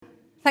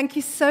Thank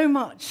you so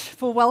much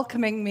for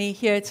welcoming me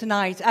here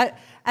tonight.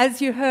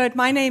 As you heard,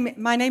 my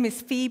name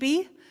is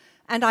Phoebe,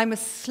 and I'm a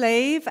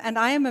slave, and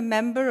I am a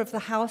member of the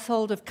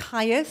household of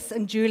Caius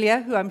and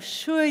Julia, who I'm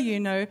sure you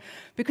know,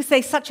 because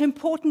they're such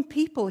important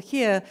people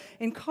here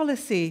in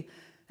Colossae.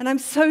 And I'm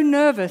so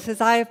nervous as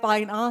I have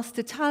been asked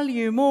to tell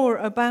you more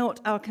about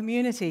our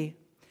community.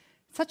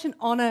 It's such an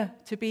honor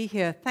to be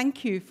here.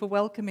 Thank you for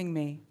welcoming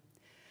me.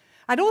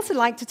 I'd also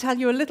like to tell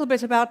you a little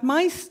bit about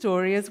my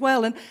story as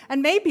well,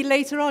 and maybe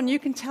later on you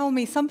can tell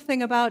me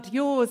something about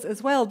yours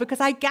as well, because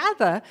I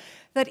gather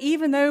that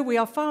even though we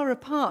are far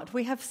apart,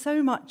 we have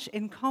so much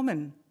in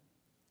common.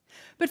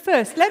 But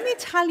first, let me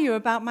tell you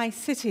about my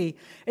city.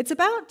 It's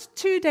about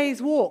 2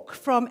 days' walk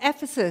from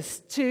Ephesus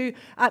to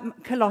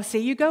Colossae.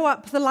 You go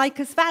up the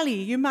Lycus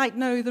Valley. You might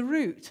know the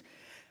route.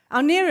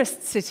 Our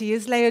nearest city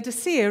is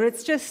Laodicea.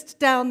 It's just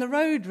down the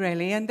road,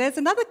 really, and there's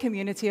another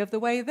community of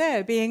the way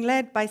there being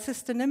led by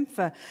Sister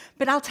Nympha,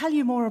 but I'll tell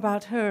you more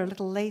about her a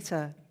little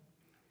later.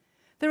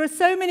 There are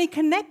so many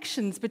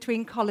connections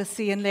between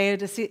Colossae and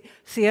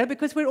Laodicea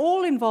because we're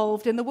all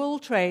involved in the wool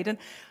trade, and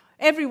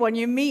everyone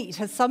you meet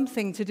has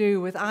something to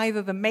do with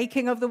either the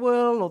making of the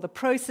wool or the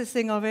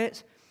processing of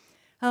it.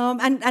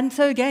 And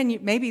so again,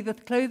 maybe the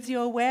clothes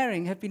you're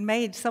wearing have been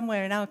made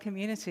somewhere in our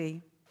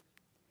community.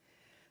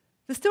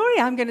 The story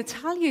I'm going to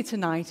tell you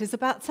tonight is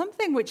about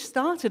something which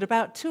started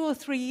about 2 or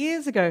 3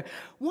 years ago.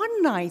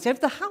 One night,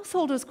 the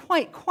household was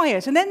quite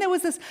quiet, and then there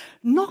was this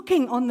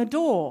knocking on the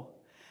door.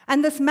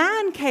 And this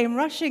man came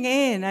rushing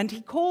in, and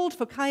he called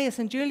for Caius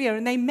and Julia,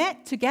 and they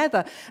met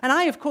together. And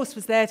I, of course,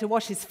 was there to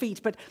wash his feet,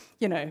 but,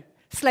 you know,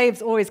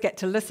 slaves always get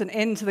to listen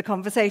into the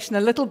conversation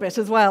a little bit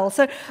as well.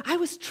 So I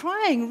was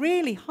trying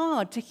really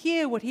hard to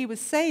hear what he was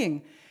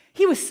saying.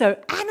 He was so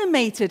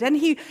animated, and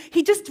he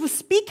just was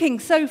speaking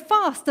so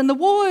fast, and the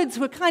words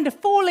were kind of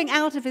falling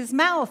out of his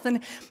mouth,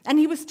 and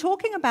he was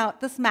talking about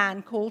this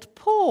man called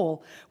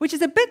Paul, which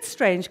is a bit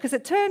strange, because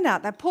it turned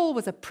out that Paul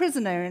was a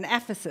prisoner in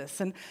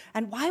Ephesus, and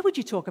why would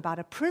you talk about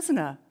a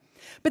prisoner?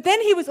 But then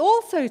he was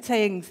also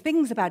saying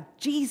things about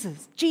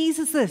Jesus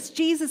this,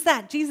 Jesus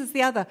that, Jesus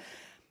the other.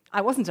 I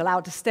wasn't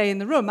allowed to stay in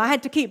the room. I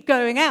had to keep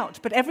going out,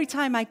 but every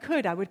time I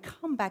could, I would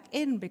come back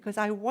in because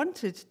I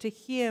wanted to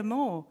hear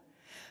more.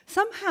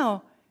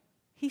 Somehow,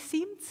 he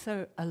seemed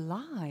so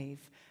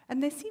alive,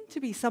 and there seemed to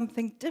be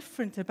something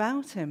different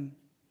about him.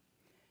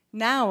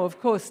 Now, of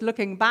course,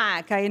 looking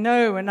back, I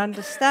know and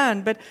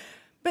understand, but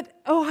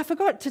I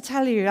forgot to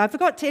tell you, I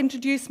forgot to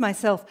introduce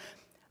myself.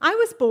 I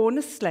was born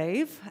a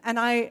slave, and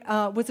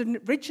I was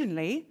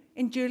originally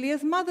in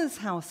Julia's mother's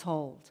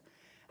household.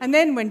 And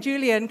then when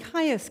Julia and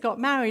Caius got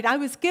married, I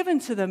was given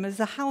to them as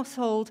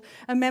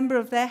a member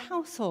of their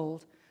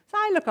household. So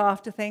I look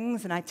after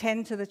things, and I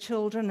tend to the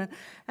children,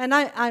 and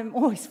I'm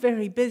always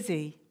very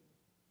busy.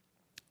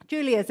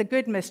 Julia's a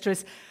good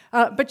mistress,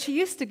 but she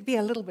used to be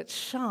a little bit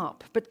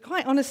sharp. But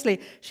quite honestly,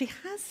 she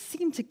has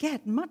seemed to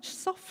get much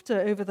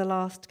softer over the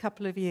last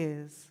couple of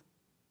years.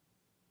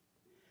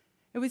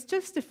 It was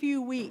just a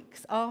few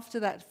weeks after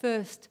that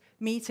first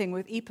meeting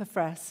with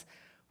Epaphras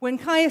when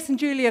Caius and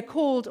Julia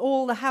called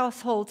all the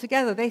household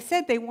together. They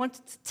said they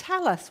wanted to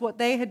tell us what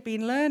they had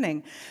been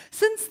learning.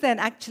 Since then,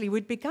 actually,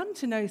 we'd begun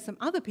to know some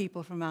other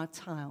people from our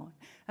town.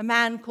 A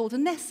man called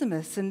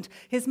Onesimus and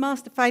his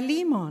master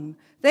Philemon.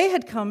 They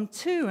had come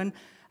too.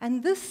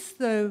 And this,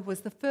 though,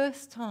 was the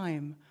first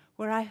time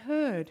where I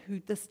heard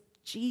who this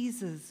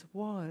Jesus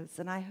was,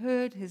 and I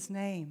heard his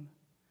name.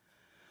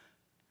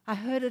 I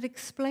heard it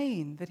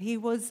explained that he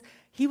was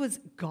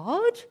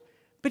God,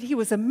 but he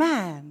was a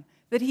man,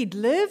 that he'd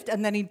lived,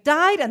 and then he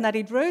died, and that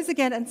he'd rose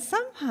again, and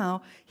somehow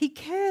he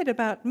cared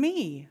about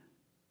me.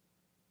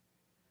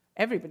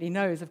 Everybody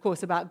knows, of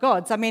course, about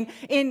gods. I mean,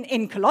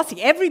 in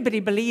Colossae, everybody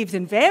believes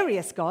in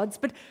various gods,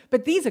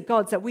 but these are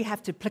gods that we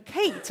have to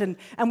placate, and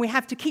we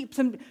have to keep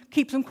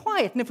them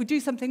quiet, and if we do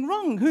something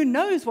wrong, who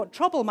knows what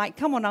trouble might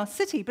come on our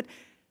city. But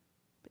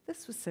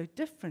this was so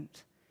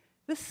different.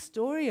 This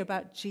story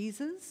about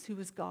Jesus, who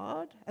was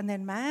God, and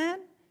then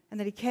man, and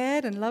that he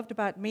cared and loved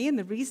about me, and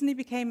the reason he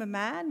became a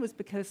man was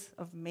because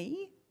of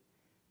me.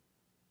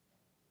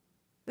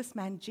 This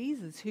man,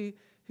 Jesus, who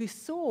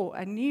saw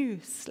and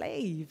knew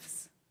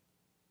slaves.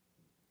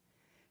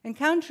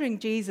 Encountering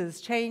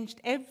Jesus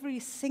changed every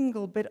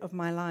single bit of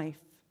my life.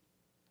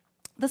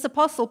 This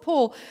Apostle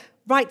Paul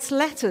writes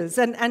letters,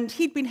 and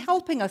he'd been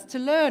helping us to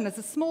learn as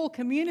a small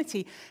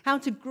community how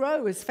to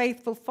grow as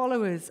faithful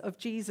followers of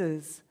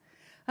Jesus.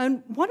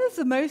 And one of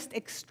the most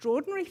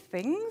extraordinary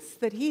things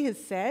that he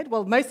has said,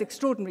 well, most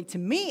extraordinary to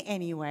me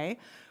anyway,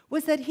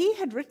 was that he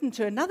had written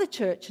to another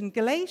church in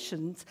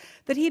Galatians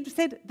that he had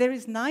said, there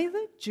is neither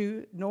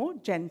Jew nor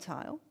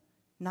Gentile,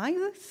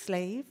 neither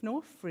slave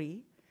nor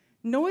free,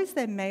 nor is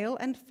there male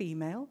and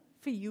female,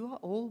 for you are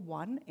all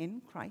one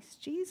in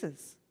Christ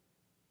Jesus.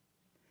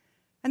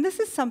 And this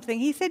is something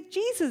he said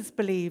Jesus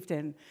believed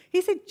in.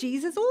 He said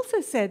Jesus also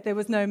said there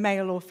was no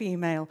male or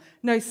female,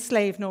 no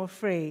slave nor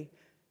free.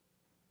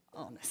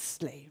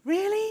 Honestly,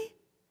 really?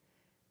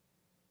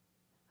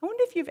 I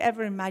wonder if you've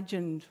ever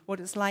imagined what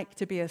it's like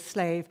to be a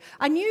slave.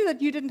 I knew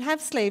that you didn't have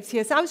slaves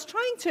here, so I was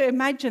trying to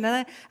imagine,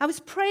 and I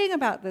was praying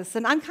about this,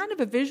 and I'm kind of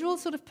a visual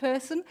sort of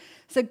person,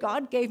 so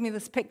God gave me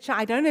this picture.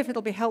 I don't know if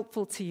it'll be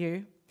helpful to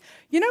you.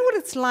 You know what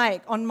it's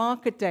like on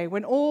market day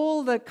when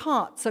all the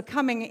carts are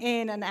coming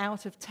in and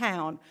out of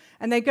town,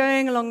 and they're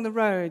going along the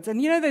roads, and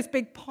you know those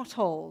big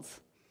potholes?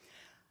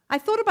 I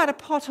thought about a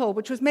pothole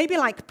which was maybe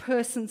like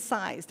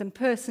person-sized and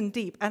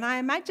person-deep, and I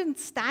imagined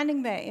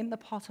standing there in the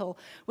pothole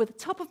with the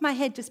top of my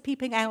head just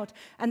peeping out,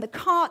 and the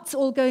carts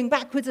all going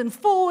backwards and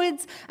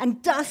forwards,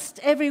 and dust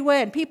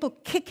everywhere, and people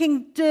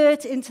kicking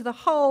dirt into the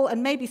hole,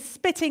 and maybe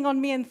spitting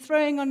on me and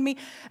throwing on me,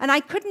 and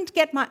I couldn't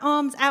get my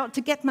arms out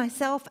to get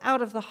myself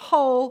out of the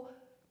hole.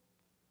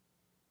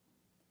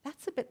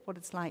 That's a bit what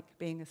it's like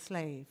being a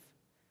slave.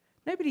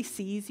 Nobody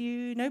sees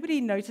you, nobody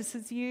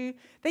notices you,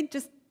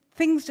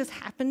 things just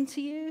happen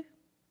to you.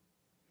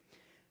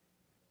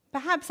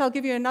 Perhaps I'll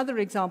give you another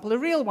example, a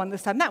real one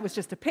this time. That was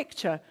just a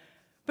picture.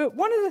 But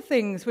one of the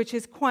things which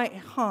is quite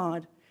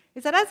hard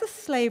is that as a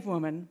slave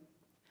woman,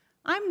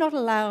 I'm not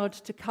allowed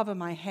to cover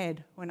my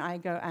head when I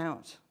go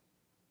out.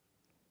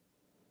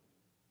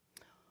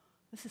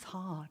 This is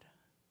hard,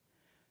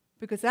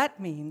 because that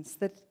means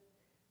that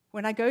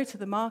when I go to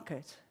the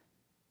market,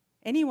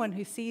 anyone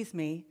who sees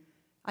me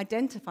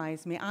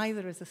identifies me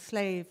either as a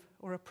slave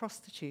or a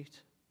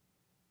prostitute.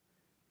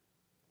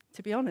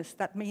 To be honest,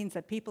 that means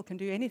that people can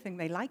do anything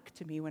they like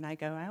to me when I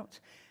go out,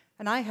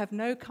 and I have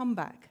no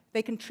comeback.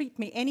 They can treat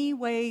me any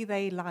way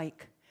they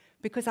like,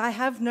 because I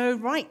have no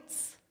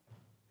rights.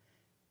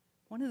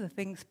 One of the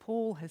things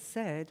Paul has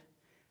said,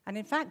 and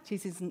in fact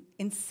he's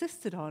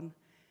insisted on,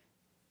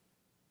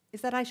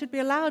 is that I should be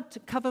allowed to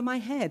cover my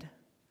head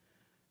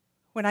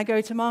when I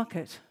go to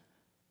market.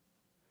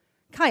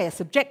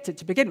 Caius objected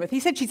to begin with. He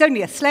said she's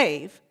only a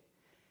slave.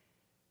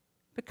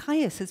 But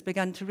Caius has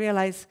begun to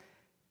realize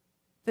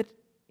that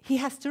he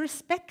has to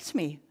respect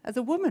me as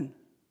a woman.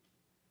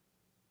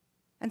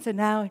 And so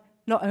now,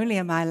 not only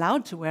am I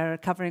allowed to wear a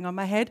covering on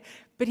my head,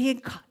 but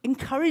he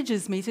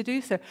encourages me to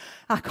do so.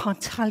 I can't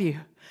tell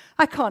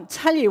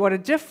you what a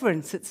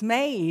difference it's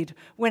made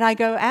when I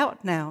go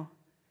out now.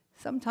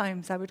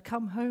 Sometimes I would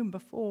come home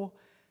before.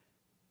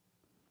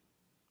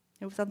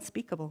 It was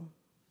unspeakable.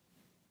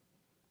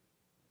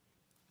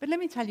 But let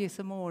me tell you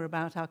some more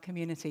about our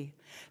community.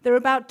 There are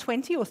about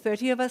 20 or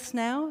 30 of us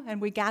now,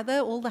 and we gather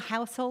all the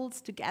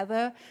households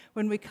together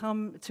when we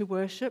come to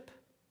worship.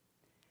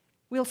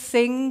 We'll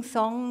sing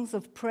songs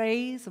of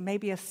praise, or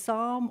maybe a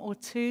psalm or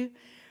two.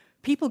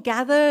 People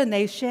gather and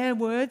they share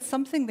words,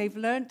 something they've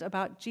learnt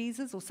about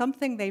Jesus or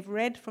something they've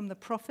read from the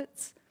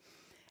prophets.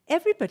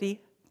 Everybody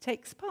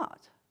takes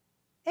part.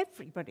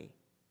 Everybody.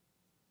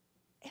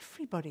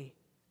 Everybody.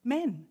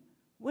 Men,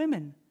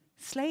 women,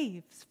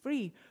 slaves,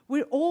 free.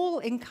 We're all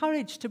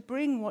encouraged to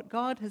bring what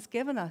God has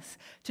given us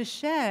to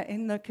share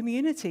in the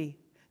community.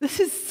 This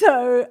is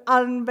so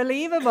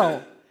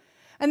unbelievable.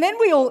 And then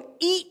we all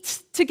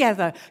eat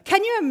together.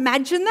 Can you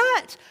imagine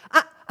that?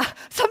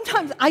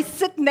 Sometimes I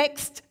sit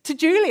next to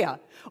Julia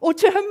or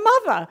to her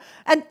mother,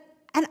 and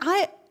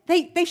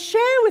they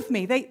share with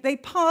me. They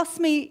pass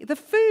me the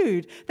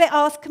food. They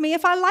ask me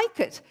if I like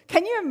it.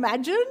 Can you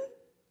imagine?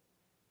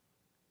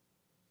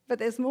 But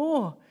there's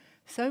more,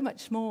 so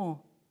much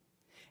more.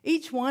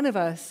 Each one of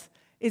us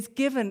is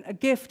given a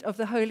gift of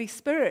the Holy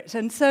Spirit.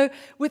 And so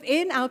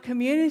within our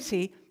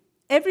community,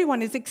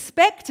 everyone is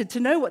expected to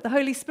know what the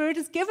Holy Spirit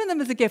has given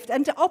them as a gift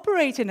and to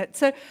operate in it.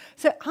 So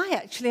I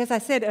actually, as I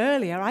said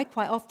earlier, I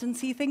quite often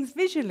see things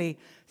visually.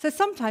 So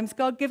sometimes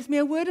God gives me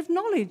a word of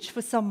knowledge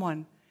for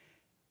someone.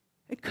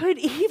 It could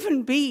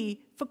even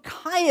be for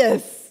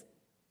Caius.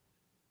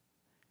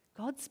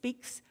 God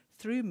speaks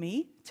through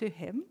me to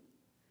him.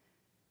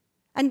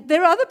 And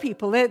there are other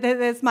people.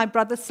 There's my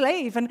brother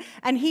Slave,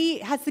 and he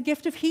has the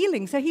gift of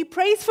healing. So he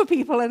prays for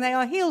people and they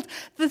are healed.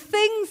 The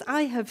things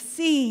I have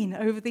seen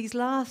over these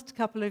last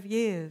couple of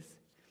years,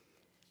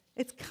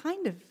 it's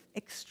kind of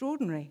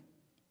extraordinary.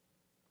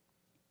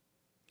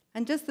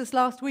 And just this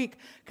last week,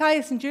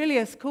 Caius and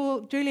Julia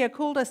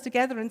called us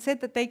together and said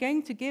that they're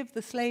going to give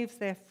the slaves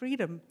their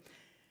freedom.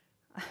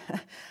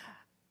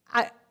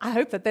 I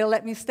hope that they'll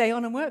let me stay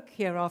on and work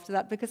here after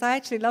that, because I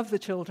actually love the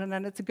children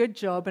and it's a good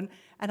job, and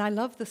I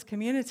love this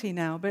community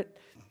now, but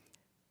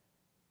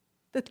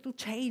that will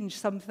change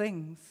some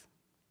things.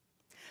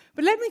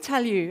 But let me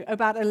tell you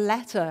about a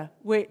letter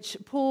which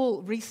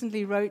Paul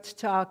recently wrote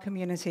to our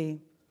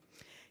community.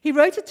 He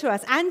wrote it to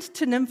us and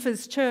to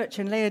Nympha's church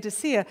in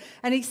Laodicea,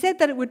 and he said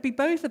that it would be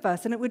both of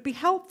us, and it would be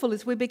helpful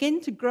as we begin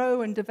to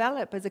grow and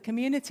develop as a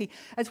community,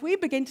 as we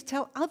begin to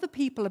tell other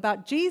people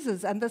about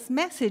Jesus and this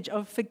message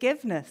of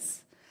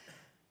forgiveness.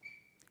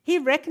 He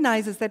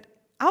recognizes that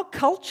our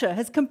culture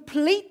has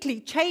completely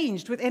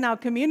changed within our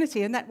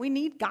community and that we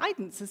need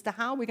guidance as to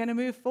how we're going to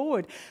move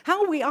forward,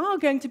 how we are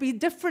going to be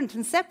different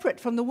and separate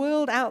from the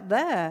world out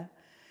there.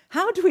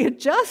 How do we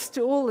adjust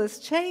to all this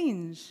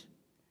change?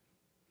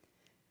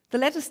 The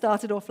letter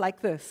started off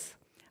like this.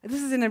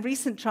 This is in a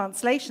recent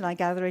translation, I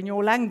gather, in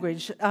your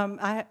language.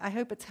 I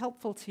hope it's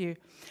helpful to you.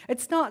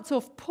 It starts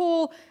off,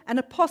 Paul, an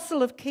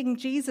apostle of King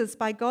Jesus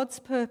by God's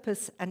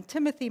purpose, and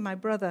Timothy, my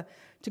brother,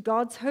 to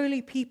God's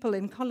holy people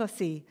in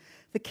Colossae,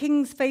 the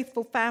King's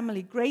faithful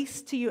family,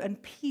 grace to you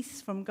and peace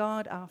from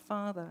God our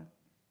Father.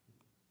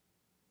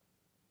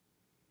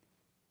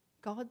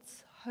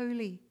 God's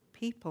holy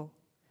people,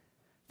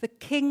 the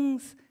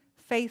King's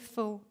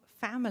faithful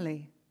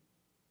family.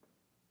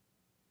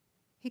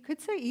 He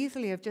could so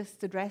easily have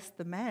just addressed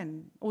the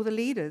men, or the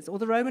leaders, or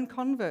the Roman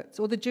converts,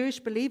 or the Jewish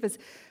believers,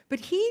 but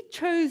he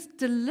chose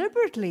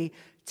deliberately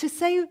to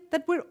say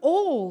that we're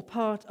all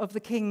part of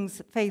the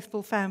King's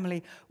faithful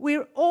family.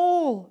 We're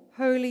all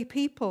holy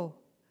people.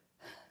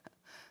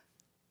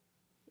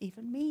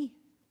 Even me.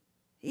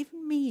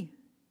 Even me.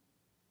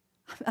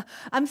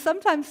 I'm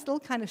sometimes still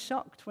kind of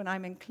shocked when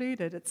I'm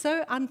included. It's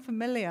so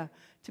unfamiliar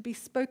to be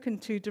spoken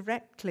to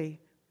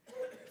directly.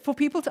 For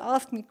people to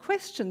ask me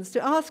questions,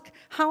 to ask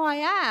how I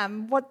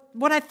am,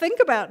 what I think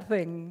about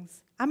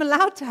things. I'm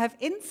allowed to have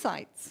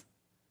insights.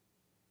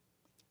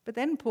 But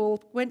then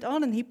Paul went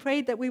on and he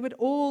prayed that we would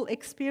all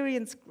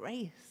experience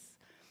grace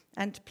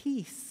and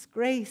peace.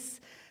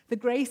 Grace, the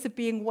grace of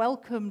being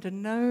welcomed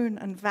and known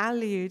and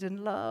valued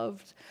and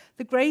loved.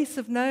 The grace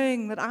of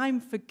knowing that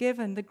I'm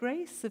forgiven. The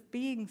grace of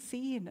being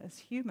seen as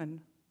human.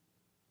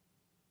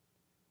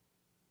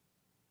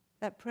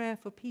 That prayer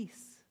for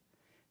peace.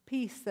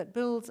 Peace that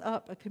builds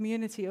up a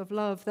community of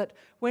love, that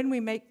when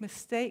we make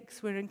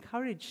mistakes, we're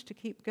encouraged to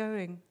keep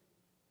going.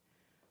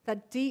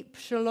 That deep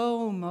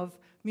shalom of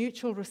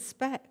mutual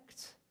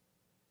respect,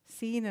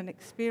 seen and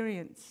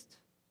experienced.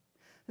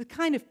 The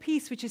kind of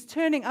peace which is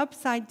turning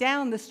upside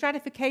down the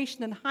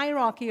stratification and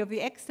hierarchy of the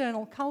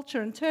external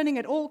culture and turning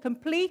it all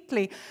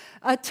completely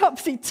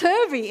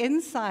topsy-turvy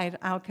inside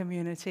our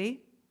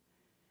community.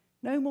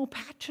 No more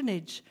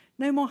patronage,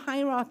 no more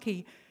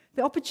hierarchy.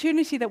 The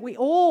opportunity that we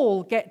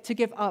all get to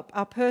give up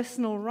our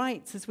personal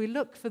rights as we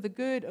look for the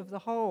good of the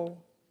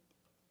whole.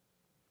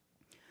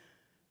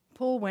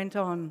 Paul went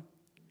on,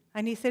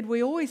 and he said,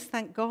 we always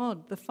thank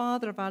God, the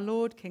Father of our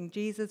Lord, King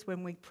Jesus,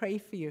 when we pray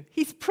for you.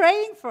 He's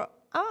praying for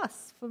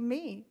us, for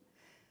me,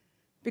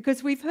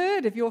 because we've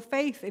heard of your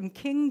faith in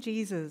King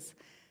Jesus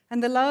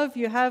and the love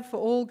you have for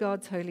all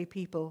God's holy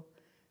people,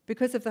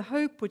 because of the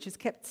hope which is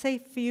kept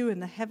safe for you in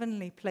the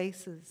heavenly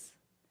places.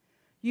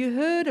 You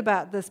heard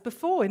about this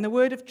before in the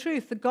word of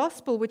truth, the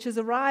gospel which has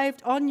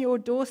arrived on your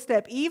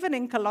doorstep, even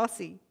in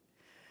Colossae,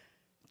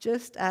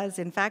 just as,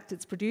 in fact,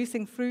 it's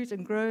producing fruit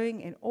and growing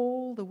in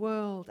all the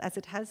world as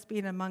it has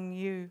been among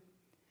you.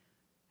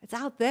 It's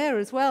out there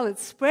as well.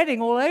 It's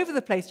spreading all over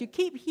the place. You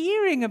keep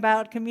hearing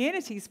about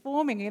communities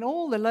forming in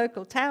all the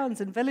local towns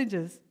and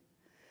villages.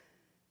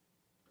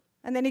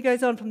 And then he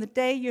goes on, from the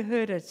day you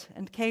heard it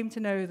and came to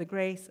know the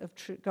grace of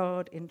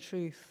God in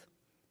truth.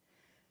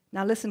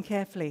 Now listen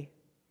carefully.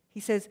 He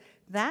says,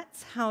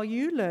 that's how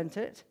you learnt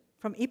it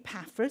from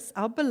Epaphras,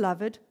 our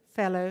beloved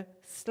fellow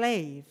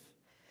slave.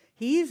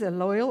 He's a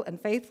loyal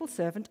and faithful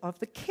servant of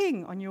the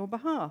King on your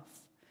behalf.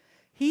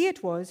 He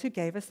it was who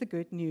gave us the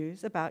good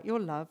news about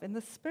your love in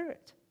the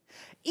Spirit.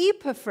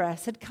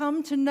 Epaphras had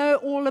come to know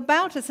all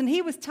about us, and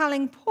he was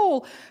telling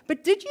Paul,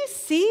 but did you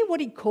see what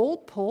he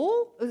called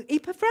Paul,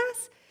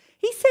 Epaphras?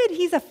 He said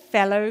he's a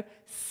fellow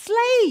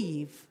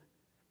slave.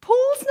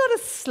 Paul's not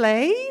a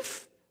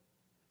slave.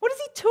 What is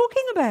he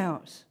talking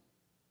about?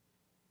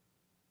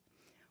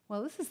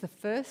 Well, this is the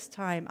first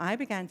time I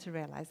began to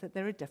realize that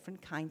there are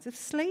different kinds of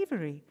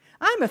slavery.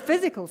 I'm a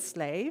physical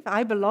slave.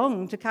 I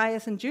belong to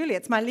Caius and Julia.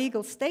 It's my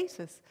legal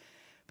status.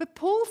 But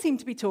Paul seemed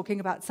to be talking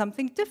about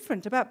something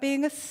different, about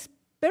being a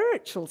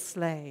spiritual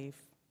slave.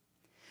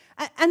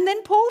 And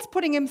then Paul's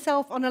putting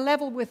himself on a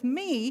level with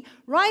me,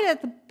 right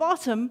at the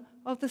bottom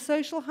of the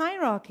social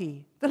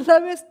hierarchy, the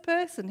lowest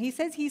person. He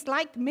says he's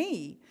like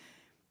me.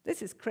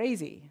 This is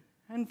crazy.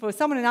 And for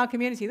someone in our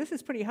community, this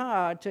is pretty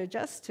hard to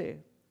adjust to.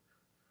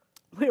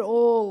 We're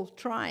all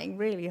trying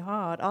really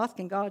hard,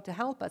 asking God to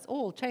help us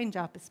all change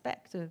our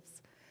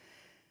perspectives.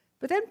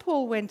 But then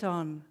Paul went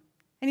on,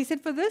 and he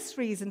said, for this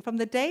reason, from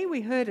the day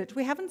we heard it,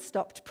 we haven't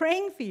stopped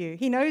praying for you.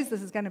 He knows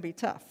this is going to be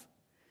tough.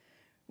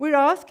 We're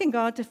asking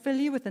God to fill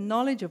you with the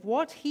knowledge of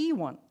what he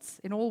wants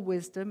in all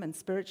wisdom and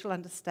spiritual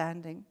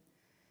understanding.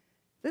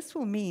 This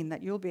will mean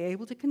that you'll be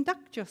able to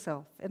conduct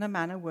yourself in a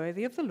manner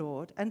worthy of the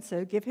Lord, and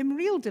so give him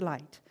real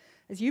delight,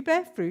 as you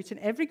bear fruit in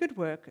every good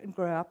work and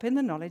grow up in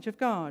the knowledge of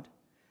God.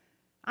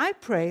 I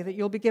pray that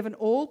you'll be given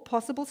all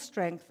possible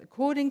strength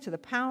according to the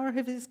power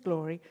of his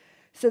glory,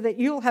 so that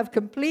you'll have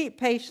complete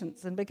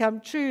patience and become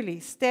truly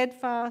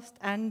steadfast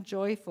and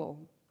joyful.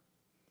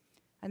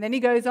 And then he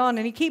goes on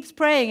and he keeps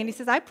praying, and he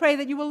says, I pray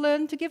that you will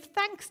learn to give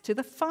thanks to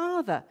the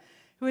Father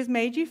who has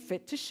made you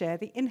fit to share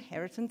the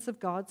inheritance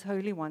of God's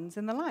holy ones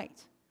in the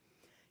light.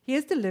 He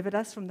has delivered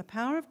us from the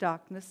power of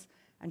darkness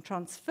and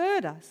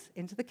transferred us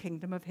into the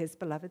kingdom of his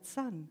beloved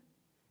Son.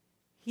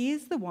 He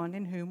is the one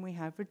in whom we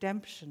have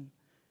redemption,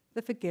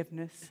 the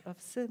forgiveness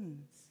of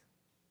sins.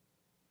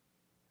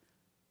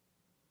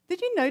 Did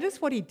you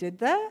notice what he did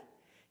there?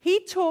 He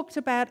talked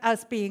about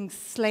us being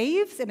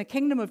slaves in a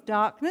kingdom of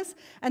darkness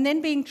and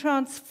then being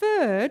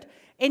transferred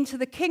into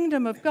the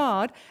kingdom of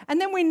God. And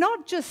then we're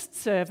not just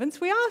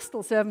servants. We are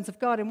still servants of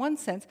God in one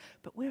sense,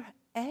 but we're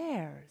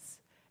heirs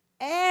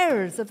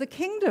of the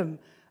kingdom.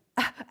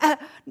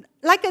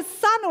 Like a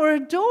son or a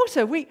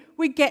daughter,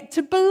 we get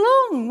to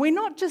belong. We're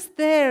not just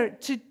there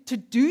to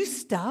do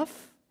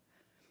stuff.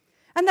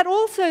 And that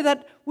also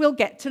that we'll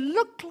get to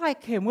look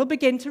like him. We'll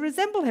begin to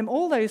resemble him.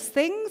 All those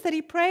things that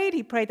he prayed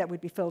that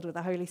we'd be filled with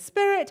the Holy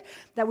Spirit,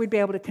 that we'd be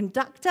able to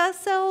conduct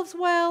ourselves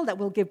well, that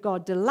we'll give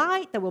God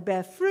delight, that we'll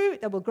bear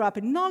fruit, that we'll grow up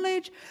in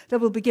knowledge, that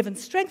we'll be given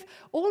strength.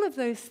 All of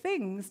those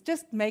things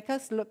just make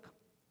us look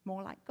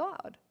more like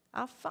God,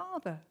 our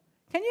Father.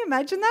 Can you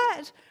imagine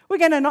that? We're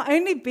going to not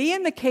only be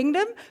in the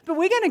kingdom, but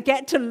we're going to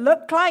get to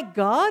look like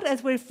God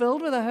as we're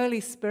filled with the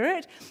Holy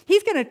Spirit.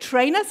 He's going to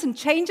train us and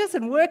change us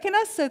and work in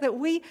us so that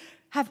we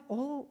have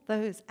all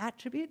those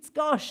attributes.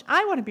 Gosh,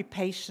 I want to be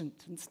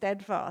patient and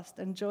steadfast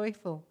and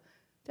joyful.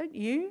 Don't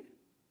you?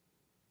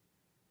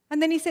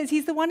 And then he says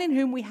he's the one in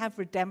whom we have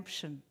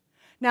redemption.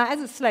 Now, as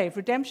a slave,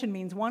 redemption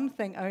means one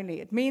thing only.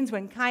 It means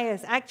when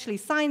Caius actually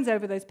signs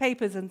over those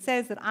papers and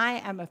says that I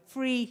am a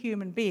free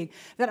human being,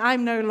 that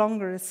I'm no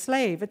longer a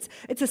slave.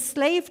 It's a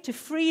slave to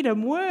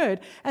freedom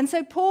word. And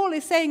so Paul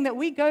is saying that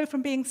we go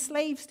from being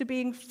slaves to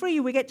being free.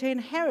 We get to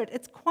inherit.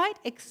 It's quite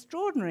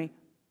extraordinary.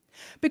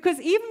 Because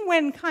even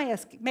when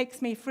Caius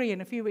makes me free in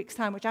a few weeks'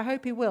 time, which I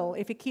hope he will,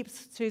 if he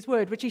keeps to his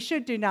word, which he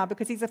should do now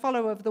because he's a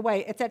follower of the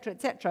way,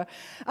 etc.,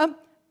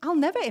 I'll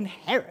never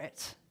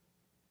inherit.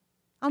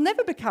 I'll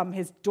never become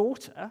his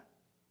daughter.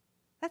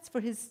 That's for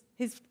his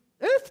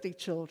earthly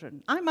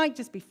children. I might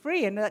just be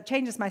free, and that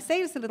changes my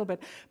status a little bit.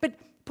 But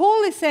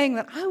Paul is saying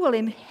that I will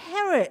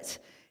inherit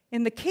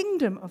in the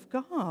kingdom of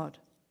God.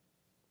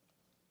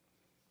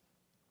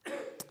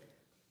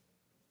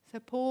 So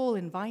Paul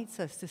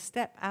invites us to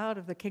step out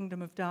of the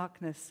kingdom of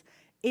darkness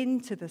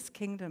into this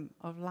kingdom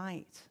of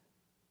light.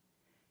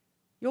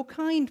 Your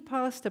kind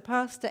pastor,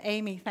 Pastor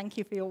Amy, thank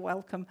you for your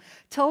welcome,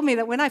 told me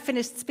that when I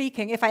finished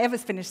speaking, if I ever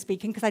finish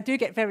speaking, because I do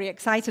get very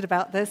excited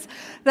about this,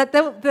 that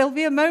there'll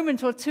be a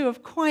moment or two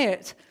of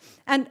quiet.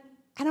 And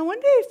I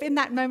wonder if in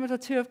that moment or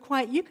two of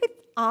quiet, you could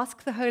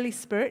ask the Holy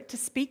Spirit to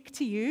speak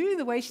to you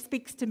the way she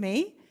speaks to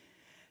me.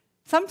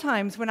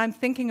 Sometimes when I'm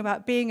thinking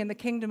about being in the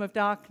kingdom of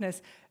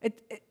darkness,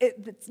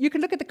 you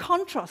can look at the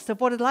contrast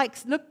of what it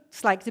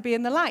looks like to be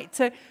in the light.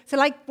 So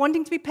like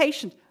wanting to be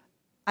patient.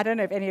 I don't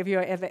know if any of you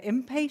are ever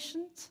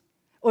impatient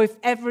or if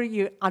ever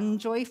you're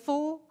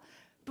unjoyful,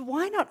 but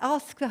why not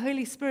ask the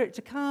Holy Spirit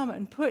to come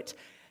and put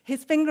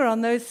his finger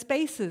on those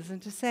spaces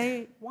and to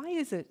say, why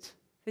is it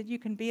that you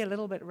can be a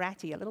little bit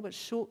ratty, a little bit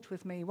short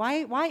with me?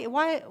 Where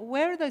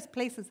are those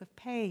places of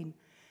pain?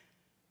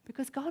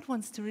 Because God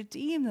wants to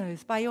redeem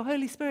those by your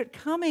Holy Spirit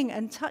coming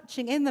and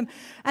touching in them.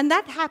 And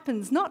that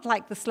happens not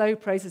like the slow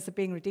process of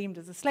being redeemed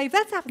as a slave.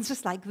 That happens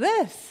just like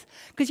this.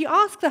 Because you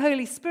ask the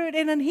Holy Spirit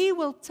in and he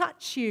will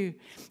touch you.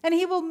 And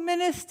he will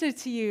minister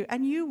to you.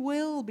 And you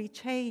will be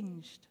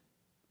changed.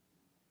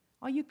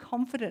 Are you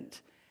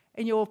confident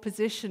in your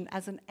position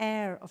as an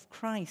heir of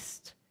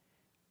Christ?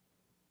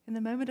 In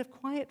the moment of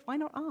quiet, why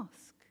not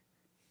ask?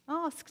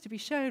 Ask to be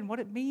shown what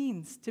it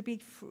means to be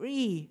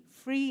free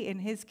in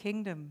his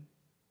kingdom.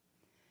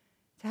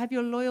 To have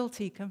your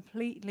loyalty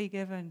completely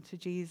given to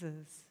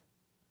Jesus.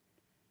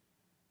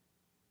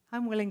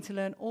 I'm willing to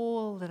learn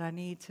all that I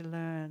need to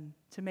learn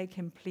to make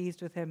him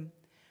pleased with him,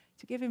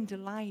 to give him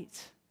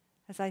delight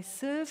as I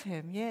serve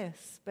him,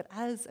 yes, but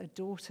as a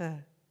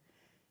daughter,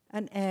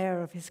 an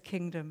heir of his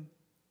kingdom.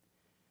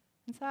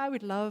 And so I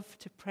would love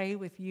to pray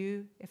with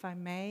you, if I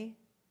may,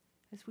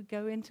 as we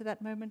go into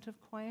that moment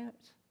of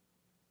quiet.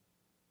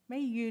 May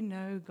you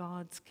know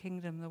God's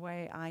kingdom the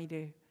way I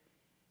do.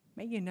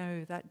 May you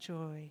know that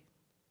joy.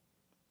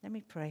 Let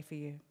me pray for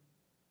you.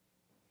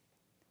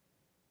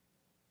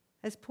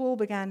 As Paul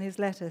began his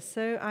letter,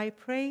 so I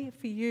pray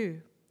for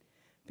you,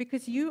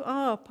 because you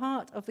are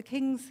part of the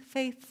King's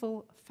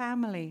faithful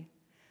family.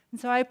 And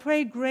so I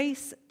pray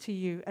grace to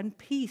you and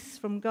peace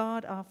from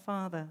God our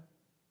Father.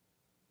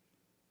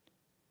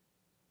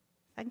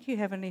 Thank you,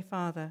 Heavenly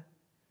Father,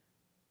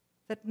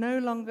 that no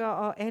longer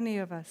are any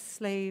of us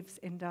slaves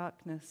in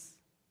darkness.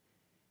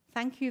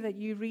 Thank you that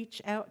you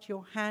reach out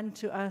your hand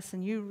to us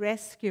and you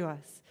rescue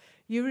us.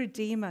 You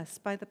redeem us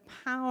by the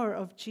power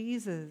of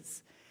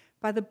Jesus,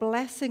 by the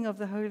blessing of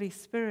the Holy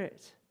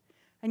Spirit.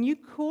 And you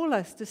call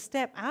us to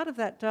step out of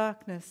that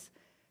darkness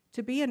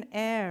to be an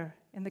heir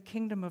in the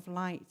kingdom of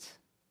light.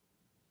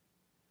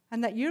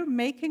 And that you're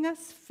making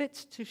us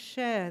fit to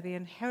share the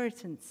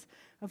inheritance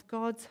of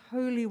God's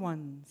holy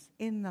ones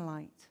in the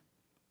light.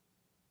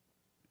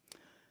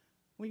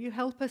 Will you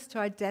help us to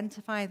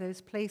identify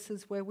those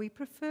places where we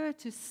prefer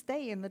to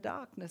stay in the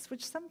darkness,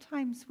 which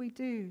sometimes we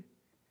do.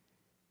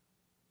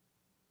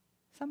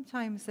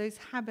 Sometimes those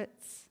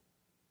habits,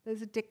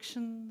 those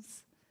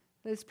addictions,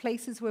 those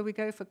places where we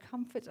go for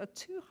comfort are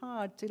too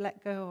hard to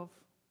let go of.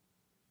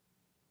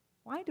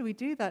 Why do we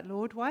do that,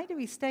 Lord? Why do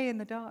we stay in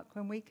the dark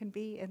when we can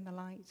be in the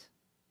light?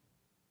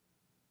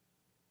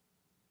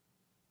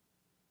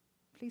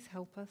 please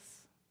help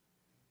us.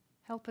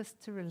 Help us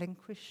to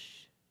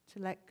relinquish, to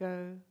let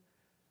go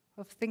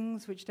of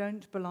things which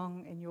don't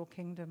belong in your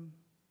kingdom.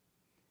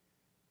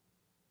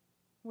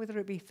 Whether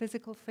it be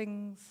physical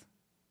things,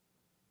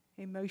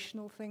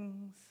 emotional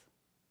things,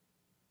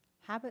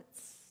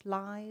 habits,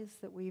 lies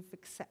that we've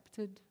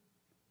accepted,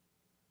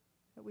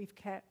 that we've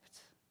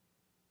kept.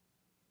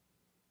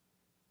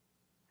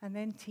 And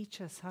then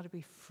teach us how to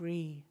be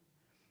free,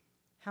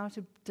 how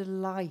to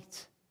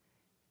delight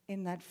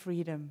in that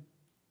freedom,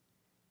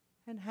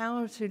 and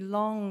how to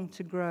long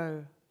to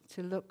grow,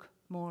 to look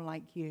more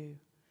like you,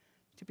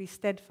 to be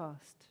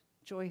steadfast,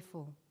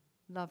 joyful,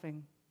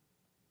 loving.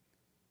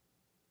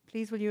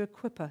 Please will you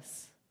equip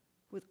us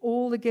with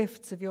all the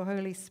gifts of your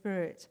Holy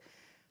Spirit.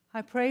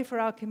 I pray for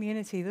our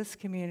community, this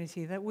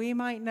community, that we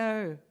might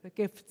know the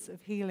gifts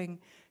of healing,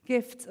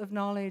 gifts of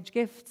knowledge,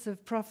 gifts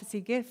of prophecy,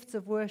 gifts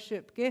of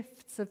worship,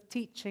 gifts of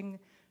teaching,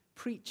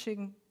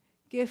 preaching,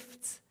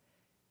 gifts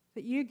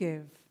that you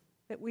give,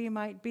 that we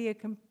might be a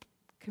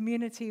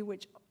community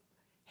which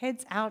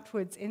heads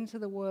outwards into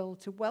the world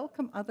to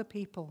welcome other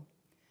people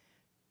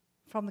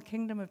from the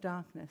kingdom of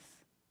darkness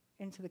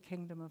into the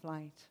kingdom of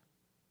light.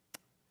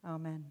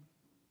 Amen.